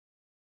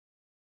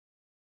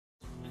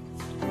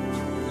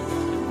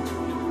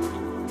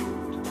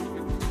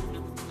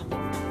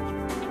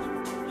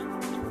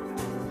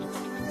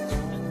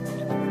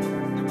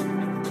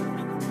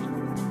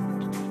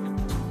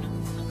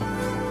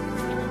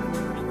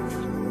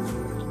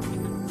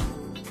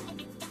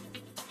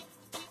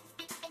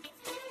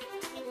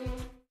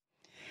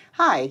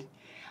Hi,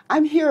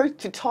 I'm here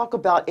to talk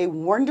about a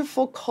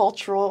wonderful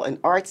cultural and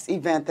arts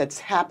event that's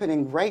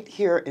happening right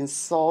here in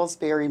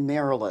Salisbury,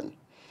 Maryland.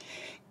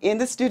 In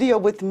the studio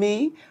with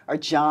me are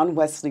John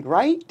Wesley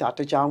Wright,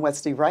 Dr. John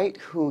Wesley Wright,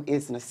 who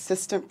is an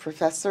assistant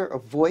professor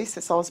of voice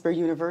at Salisbury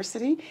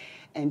University,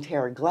 and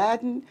Tara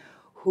Gladden,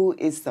 who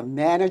is the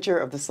manager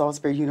of the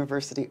Salisbury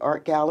University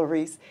Art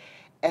Galleries,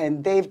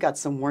 and they've got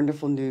some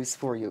wonderful news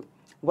for you.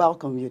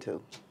 Welcome, you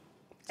two.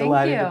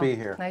 Delighted Thank to you.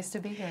 be here. Nice to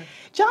be here.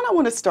 John, I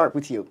want to start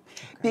with you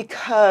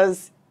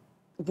because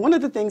one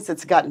of the things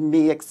that's gotten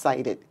me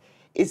excited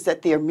is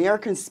that the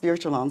American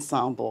Spiritual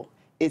Ensemble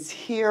is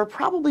here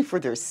probably for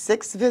their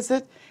sixth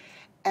visit,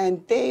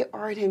 and they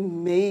are an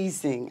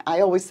amazing, I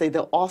always say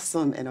they're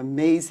awesome and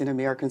amazing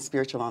American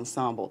Spiritual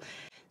Ensemble.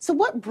 So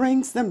what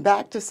brings them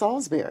back to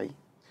Salisbury?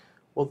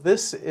 Well,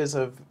 this is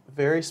a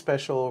very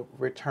special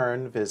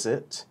return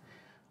visit.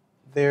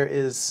 There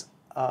is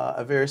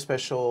a very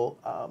special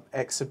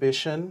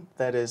exhibition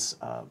that is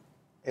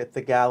at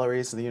the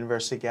galleries, the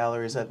university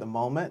galleries at the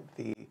moment,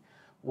 the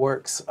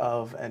works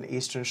of an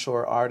Eastern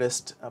Shore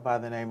artist by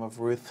the name of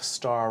Ruth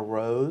Starr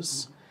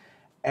Rose,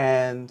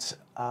 and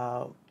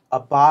a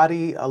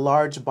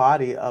large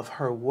body of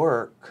her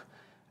work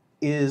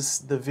is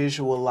the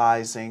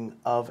visualizing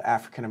of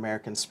African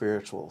American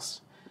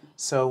spirituals.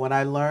 So when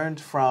I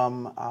learned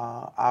from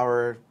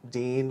our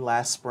dean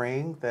last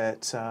spring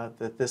that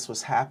this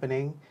was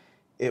happening,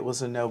 it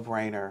was a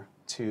no-brainer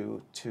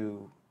to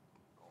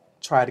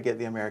try to get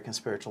the American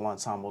Spiritual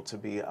Ensemble to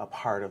be a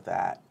part of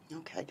that.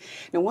 Okay.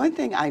 Now, one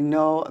thing I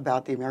know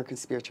about the American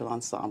Spiritual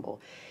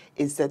Ensemble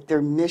is that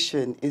their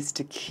mission is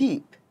to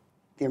keep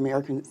the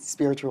American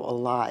Spiritual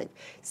alive.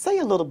 Say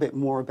a little bit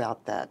more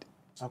about that.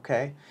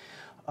 Okay.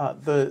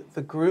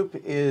 The group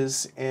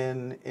is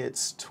in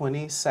its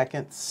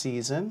 22nd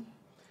season.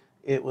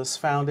 It was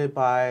founded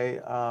by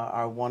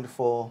our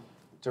wonderful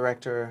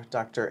director,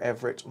 Dr.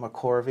 Everett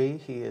McCorvey.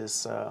 He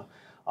is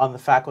on the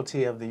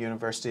faculty of the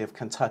University of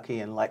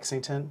Kentucky in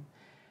Lexington.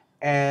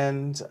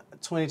 And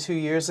 22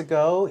 years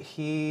ago,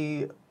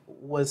 he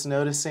was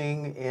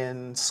noticing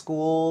in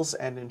schools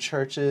and in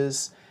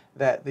churches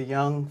that the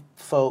young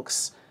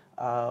folks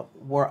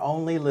were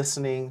only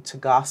listening to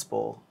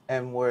gospel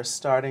and were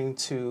starting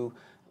to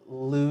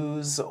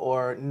lose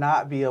or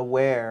not be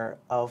aware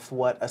of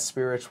what a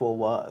spiritual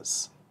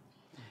was.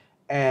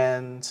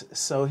 And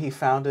so he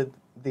founded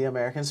the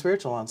American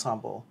Spiritual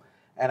Ensemble.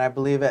 And I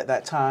believe at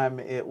that time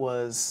it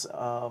was,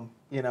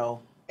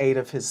 8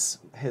 of his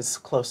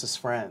closest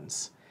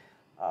friends.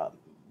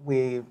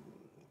 We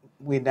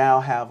now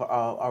have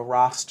a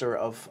roster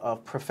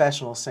of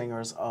professional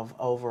singers of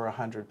over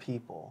 100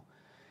 people.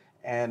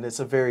 And it's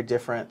a very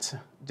different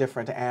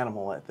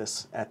animal at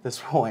this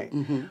point.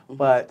 Mm-hmm, mm-hmm.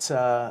 But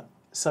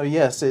so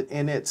yes,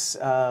 in its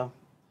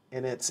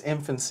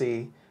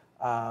infancy,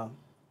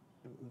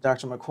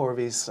 Dr.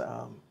 McCorvey's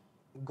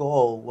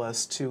goal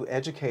was to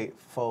educate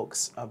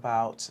folks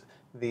about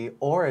the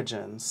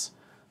origins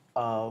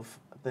of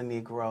the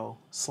Negro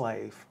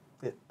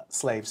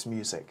slave's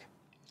music.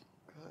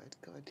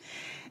 Good.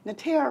 Now,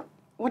 Tara,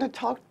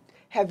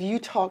 have you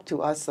talked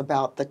to us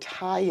about the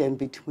tie-in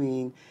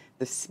between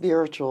the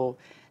spiritual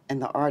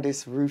and the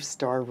artist Ruth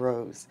Starr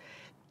Rose?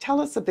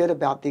 Tell us a bit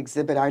about the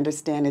exhibit. I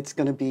understand it's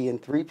going to be in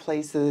 3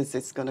 places.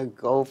 It's going to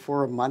go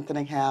for a month and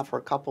a half or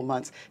a couple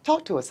months.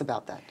 Talk to us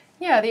about that.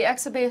 Yeah, the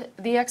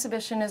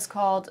exhibition is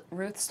called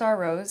Ruth Starr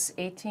Rose,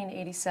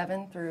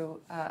 1887 through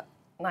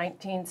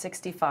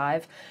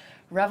 1965,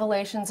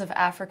 Revelations of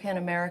African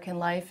American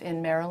Life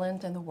in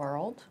Maryland and the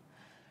World.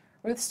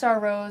 Ruth Starr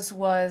Rose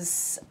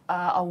was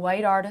a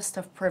white artist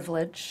of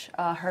privilege.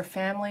 Her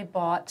family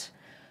bought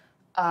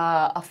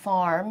a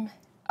farm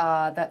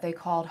that they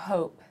called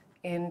Hope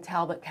in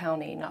Talbot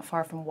County, not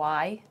far from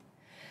Y.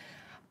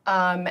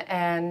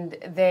 And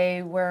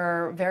they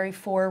were very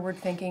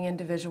forward-thinking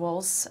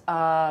individuals,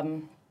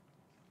 and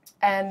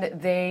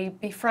they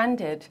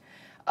befriended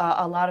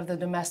a lot of the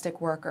domestic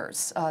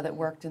workers that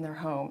worked in their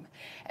home.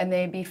 And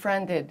they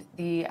befriended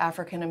the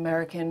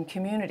African-American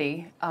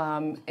community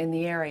in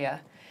the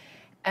area.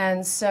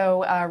 And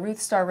so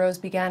Ruth Starr Rose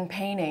began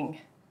painting.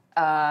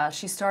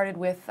 She started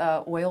with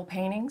oil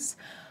paintings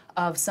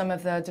of some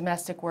of the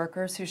domestic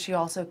workers who she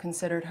also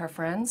considered her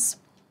friends.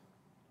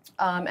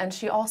 And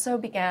she also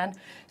began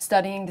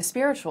studying the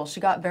spiritual. She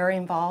got very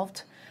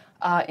involved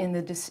in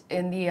the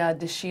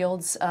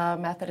DeShields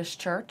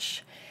Methodist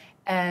Church,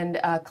 and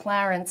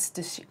Clarence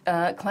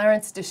DeShields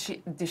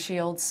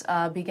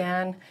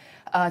began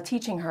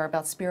teaching her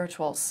about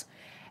spirituals.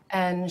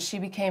 And she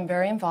became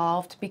very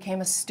involved,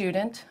 became a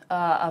student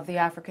of the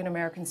African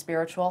American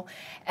spiritual,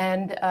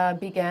 and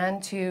began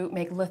to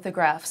make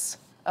lithographs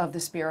of the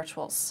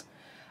spirituals.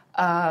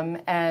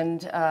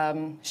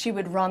 She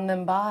would run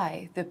them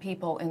by the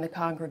people in the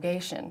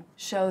congregation,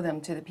 show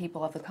them to the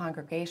people of the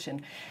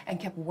congregation, and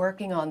kept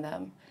working on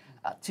them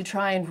to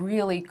try and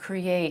really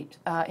create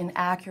an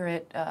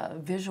accurate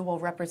visual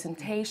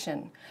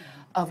representation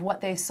of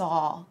what they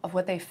saw, of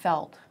what they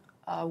felt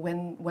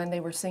when they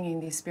were singing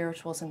these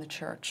spirituals in the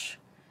church.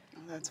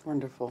 Oh, that's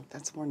wonderful.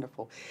 That's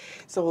wonderful.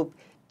 So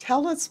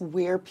Tell us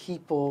where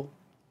people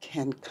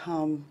can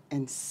come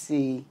and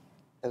see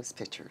those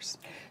pictures.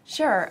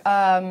 Sure.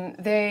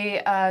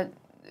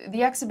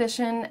 The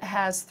exhibition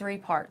has three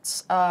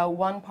parts.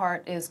 One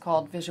part is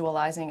called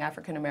Visualizing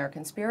African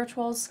American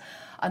Spirituals.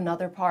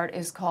 Another part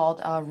is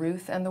called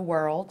Ruth and the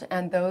World.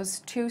 And those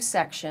two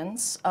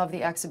sections of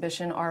the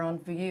exhibition are on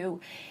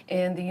view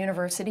in the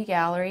University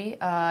Gallery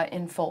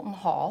in Fulton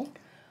Hall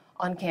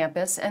on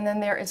campus. And then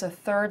there is a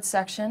third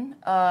section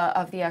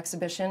of the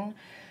exhibition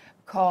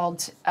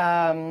called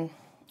the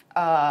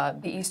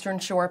Eastern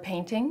Shore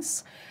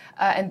Paintings.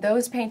 And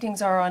those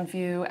paintings are on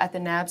view at the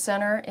NAB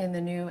Center in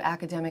the new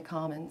Academic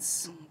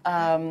Commons.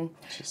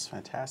 Which is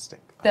fantastic.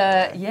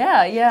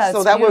 Yeah, So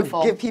it's that beautiful.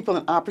 will give people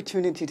an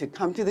opportunity to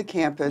come to the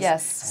campus,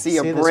 Yes. see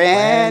a See this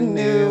brand brand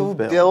new new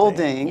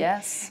building,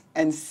 Yes,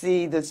 and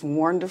see this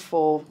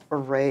wonderful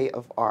array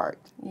of art.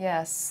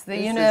 yes. The,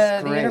 This is the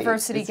great.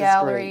 University This is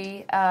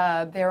Gallery,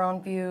 they're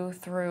on view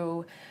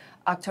through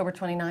October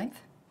 29th.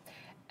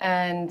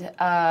 And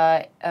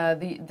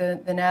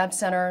the NAB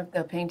Center,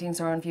 the paintings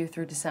are on view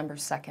through December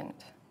 2nd.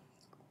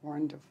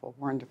 Wonderful,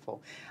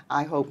 wonderful.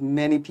 I hope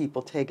many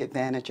people take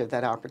advantage of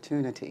that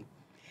opportunity.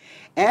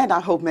 And I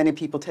hope many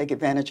people take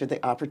advantage of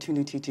the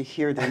opportunity to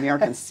hear the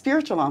American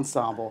Spiritual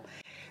Ensemble,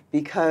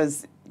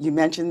 because you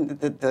mentioned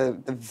the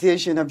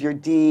vision of your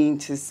dean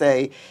to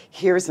say,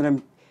 here's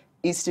an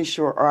Eastern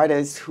Shore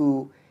artist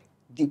who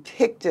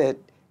depicted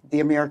the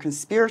American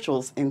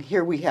spirituals, and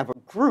here we have a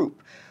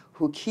group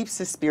who keeps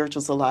the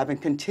spirituals alive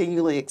and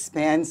continually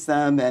expands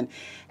them and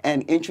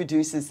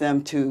introduces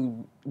them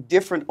to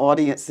different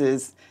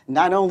audiences,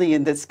 not only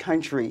in this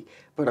country,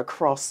 but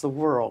across the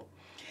world.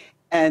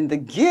 And the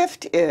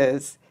gift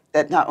is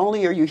that not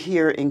only are you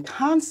here in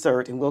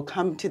concert, and we'll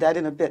come to that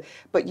in a bit,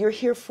 but you're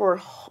here for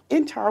an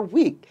entire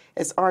week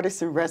as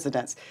artists in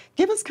residence.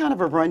 Give us kind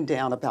of a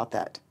rundown about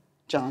that,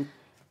 John.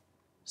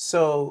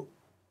 So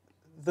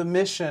the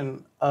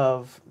mission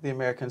of the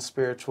American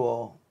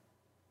Spiritual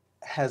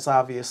has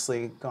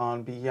obviously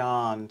gone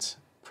beyond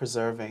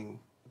preserving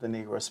the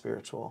Negro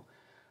spiritual,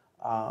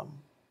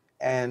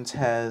 and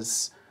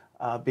has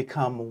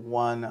become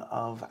one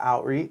of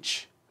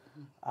outreach.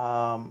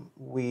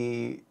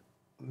 We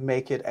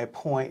make it a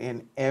point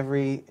in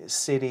every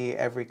city,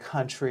 every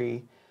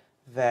country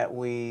that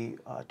we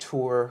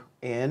tour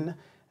in.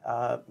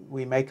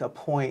 We make a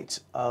point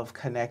of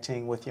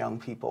connecting with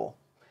young people,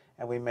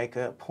 and we make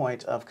a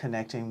point of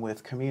connecting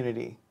with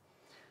community.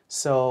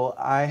 So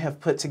I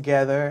have put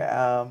together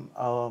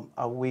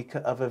a week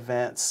of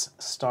events,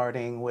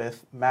 starting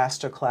with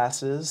master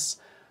classes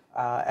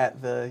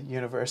at the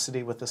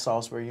university with the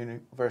Salisbury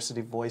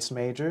University Voice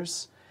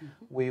Majors.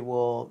 We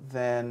will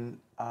then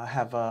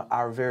have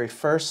our very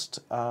first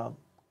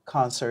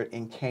concert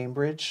in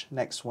Cambridge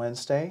next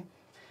Wednesday.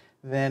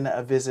 Then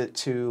a visit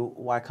to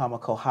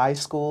Wicomico High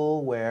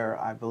School, where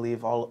I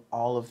believe all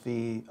of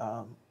the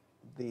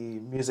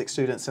music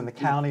students in the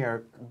county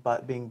are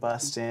being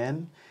bussed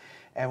in.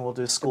 And we'll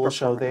do a school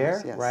show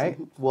there, yes. right?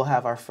 We'll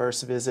have our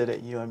first visit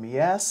at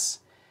UMES,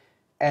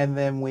 and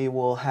then we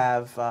will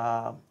have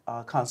a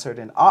concert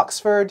in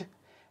Oxford,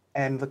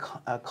 and the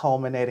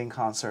culminating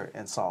concert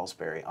in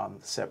Salisbury on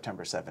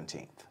September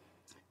 17th.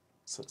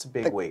 So it's a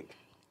big week.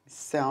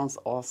 Sounds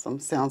awesome,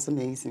 sounds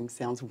amazing,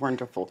 sounds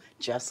wonderful,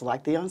 just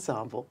like the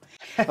ensemble.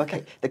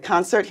 Okay, the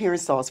concert here in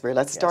Salisbury,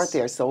 let's start Yes.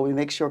 there so we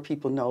make sure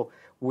people know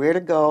where to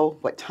go,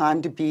 what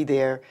time to be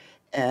there,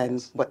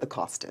 and what the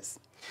cost is.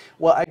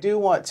 Well, I do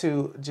want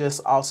to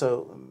just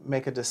also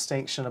make a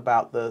distinction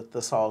about the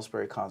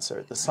Salisbury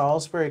concert. The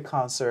Salisbury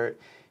concert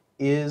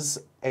is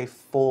a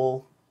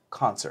full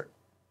concert.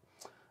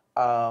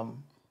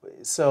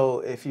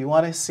 So if you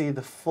want to see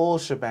the full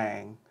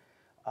shebang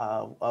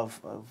of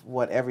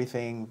what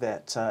everything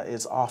that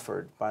is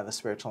offered by the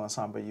Spiritual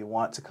Ensemble, you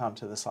want to come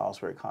to the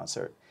Salisbury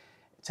concert.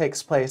 It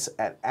takes place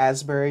at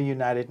Asbury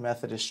United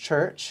Methodist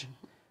Church,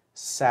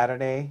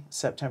 Saturday,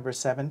 September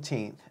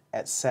 17th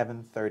at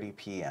 7:30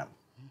 p.m.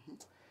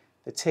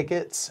 The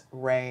tickets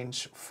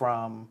range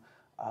from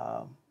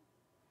 $10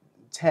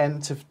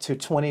 to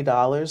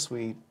 $20.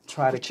 We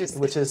try to,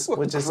 which is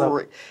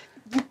great.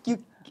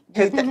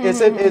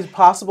 Is it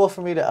possible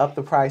for me to up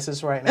the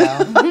prices right now?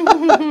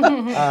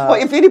 Well,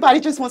 if anybody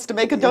just wants to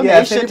make a Yeah,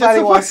 donation, if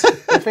anybody wants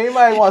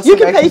you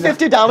to can make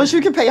pay $50, you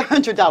can pay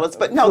 $100,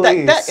 but no,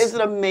 that Please. is an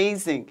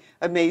amazing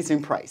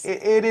price.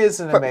 It is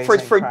an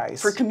amazing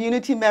price. For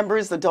community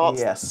members,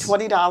 adults, Yes.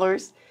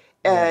 $20,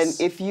 and Yes.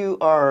 if you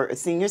are a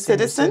senior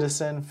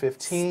citizen,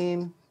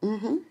 15.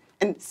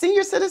 and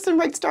senior citizen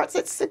rate starts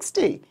at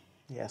 60.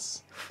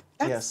 Yes.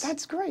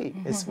 That's great.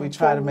 We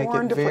try to make it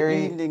wonderful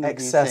very evening of music.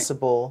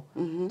 accessible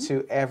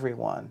to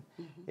everyone.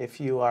 If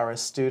you are a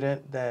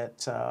student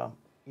that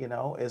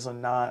is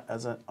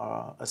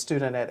a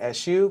student at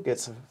SU,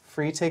 gets a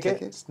free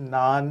ticket.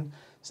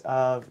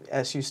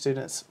 Non-SU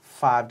students,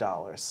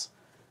 $5.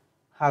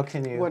 How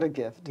can you? What a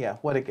gift. Yeah,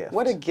 what a gift.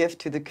 What a gift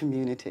to the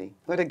community.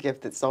 What a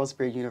gift that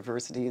Salisbury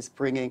University is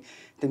bringing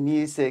the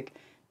music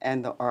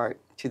and the art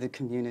to the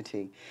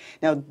community.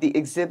 Now, the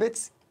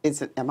exhibits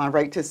Am I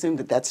right to assume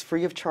that that's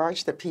free of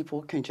charge, that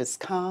people can just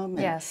come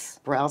and Yes.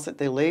 browse at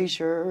their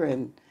leisure?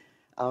 And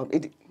how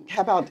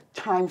about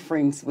time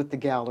frames with the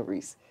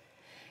galleries?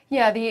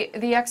 Yeah,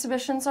 the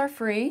exhibitions are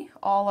free.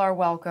 All are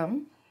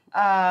welcome.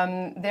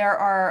 There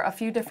are a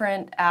few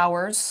different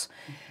hours.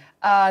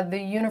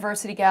 The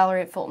University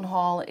Gallery at Fulton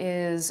Hall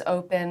is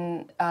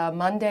open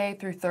Monday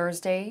through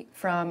Thursday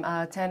from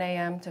 10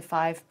 a.m. to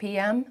 5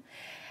 p.m.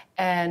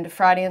 and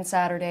Friday and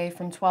Saturday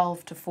from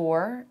 12 to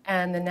 4.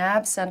 And the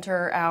NAB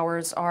Center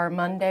hours are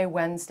Monday,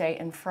 Wednesday,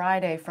 and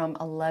Friday from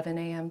 11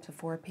 a.m. to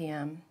 4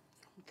 p.m.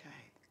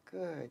 Okay,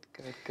 good,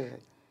 good,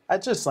 good.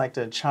 I'd just like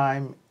to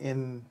chime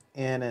in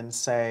and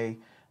say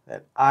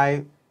that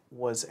I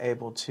was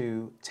able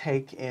to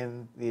take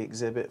in the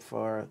exhibit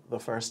for the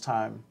first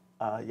time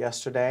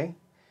yesterday,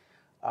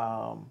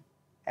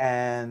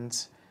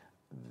 and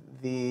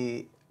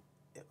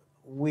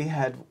we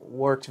had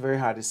worked very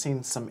hard. I'd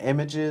seen some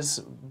images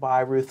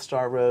by Ruth,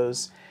 Starr,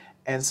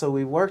 and so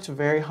we worked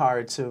very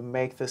hard to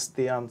make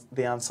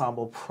the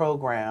ensemble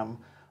program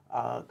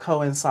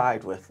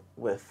coincide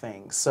with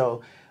things.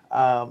 So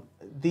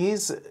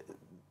these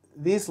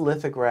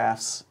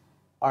lithographs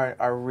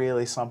are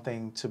really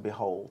something to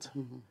behold.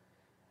 Mm-hmm.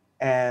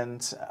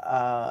 And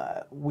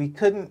we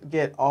couldn't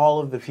get all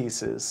of the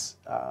pieces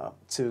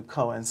to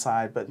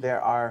coincide, but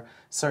there are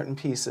certain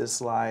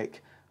pieces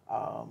like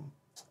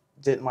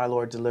Didn't My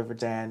Lord Deliver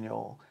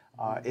Daniel?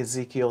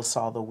 Ezekiel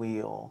Saw the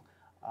Wheel.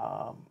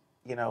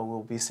 You know,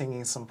 we'll be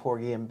singing some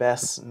Porgy and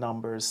Bess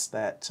numbers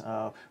that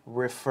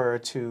refer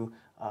to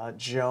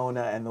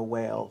Jonah and the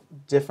whale,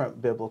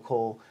 different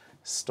biblical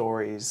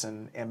stories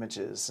and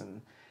images,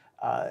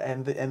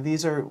 and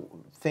these are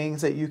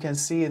things that you can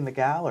see in the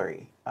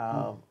gallery.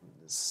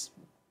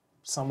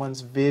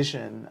 Someone's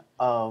vision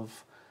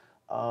of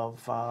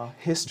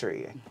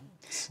history.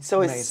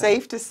 So it's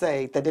safe to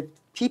say that if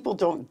people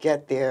don't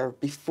get there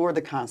before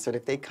the concert,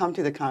 if they come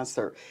to the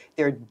concert,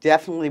 they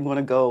definitely want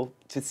to go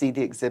to see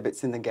the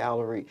exhibits in the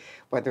gallery,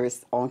 whether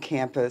it's on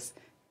campus,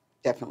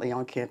 definitely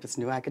on campus,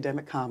 New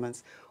Academic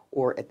Commons,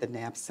 or at the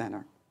NAB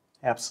Center.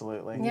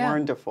 Absolutely. Yeah.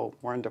 Wonderful,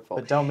 wonderful.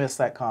 But don't miss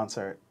that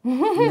concert.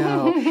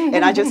 No,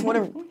 and I just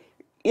want to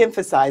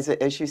emphasize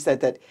it, as you said,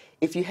 that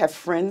if you have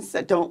friends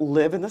that don't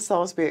live in the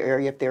Salisbury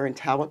area, if they're in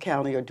Talbot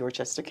County or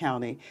Dorchester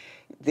County,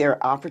 there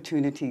are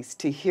opportunities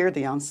to hear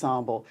the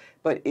ensemble,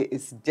 but it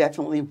is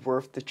definitely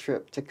worth the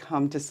trip to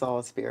come to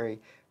Salisbury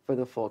for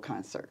the full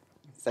concert.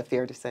 Is that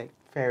fair to say?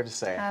 Fair to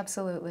say.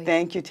 Absolutely.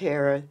 Thank you,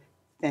 Tara.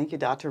 Thank you,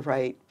 Dr.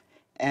 Wright.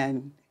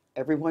 And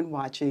everyone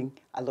watching,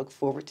 I look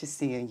forward to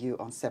seeing you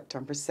on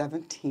September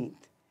 17th,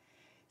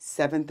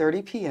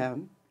 7:30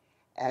 p.m.,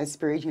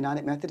 Asbury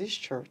United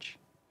Methodist Church.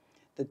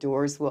 The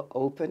doors will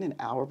open an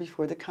hour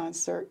before the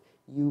concert.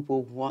 You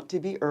will want to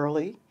be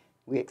early.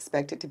 We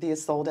expect it to be a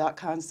sold-out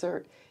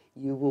concert.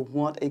 You will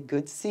want a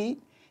good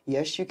seat.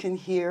 Yes, you can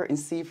hear and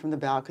see from the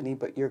balcony,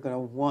 but you're going to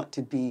want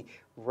to be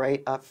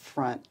right up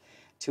front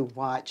to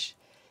watch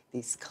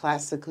these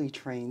classically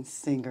trained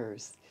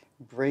singers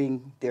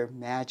bring their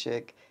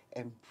magic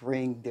and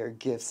bring their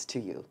gifts to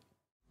you.